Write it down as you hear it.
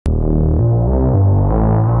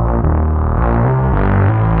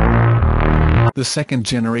The second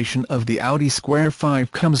generation of the Audi SQ5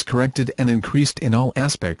 comes corrected and increased in all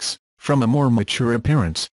aspects, from a more mature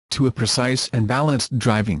appearance, to a precise and balanced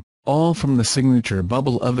driving, all from the signature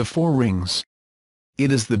bubble of the four rings.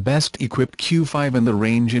 It is the best equipped Q5 in the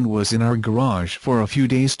range and was in our garage for a few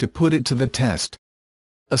days to put it to the test.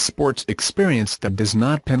 A sports experience that does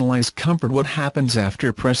not penalize comfort. What happens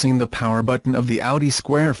after pressing the power button of the Audi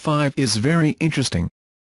SQ5 is very interesting.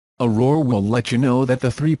 A roar will let you know that the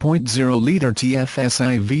 3.0-liter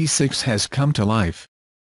TFSI V6 has come to life.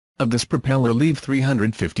 Of this propeller leave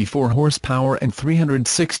 354 horsepower and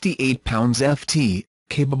 368 pounds-ft,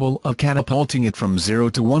 capable of catapulting it from 0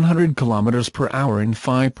 to 100 km per hour in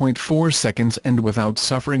 5.4 seconds and without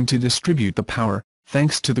suffering to distribute the power,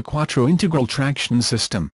 thanks to the Quattro integral traction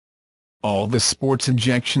system. All the sports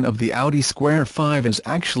injection of the Audi SQ5 is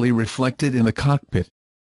actually reflected in the cockpit.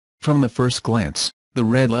 From the first glance, the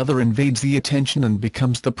red leather invades the attention and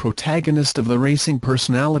becomes the protagonist of the racing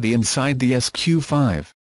personality inside the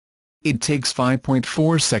SQ5. It takes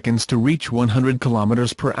 5.4 seconds to reach 100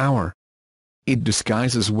 km per hour. It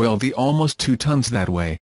disguises well the almost 2 tons that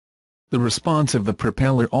way. The response of the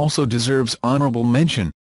propeller also deserves honorable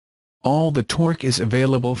mention. All the torque is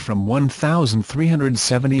available from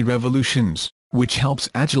 1,370 revolutions, which helps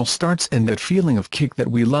agile starts and that feeling of kick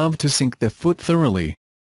that we love to sink the foot thoroughly.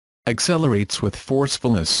 Accelerates with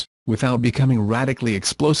forcefulness, without becoming radically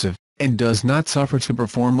explosive, and does not suffer to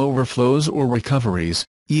perform overflows or recoveries,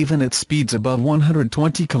 even at speeds above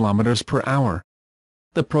 120 km per hour.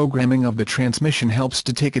 The programming of the transmission helps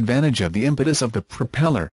to take advantage of the impetus of the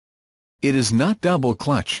propeller. It is not double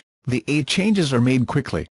clutch, the 8 changes are made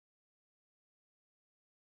quickly,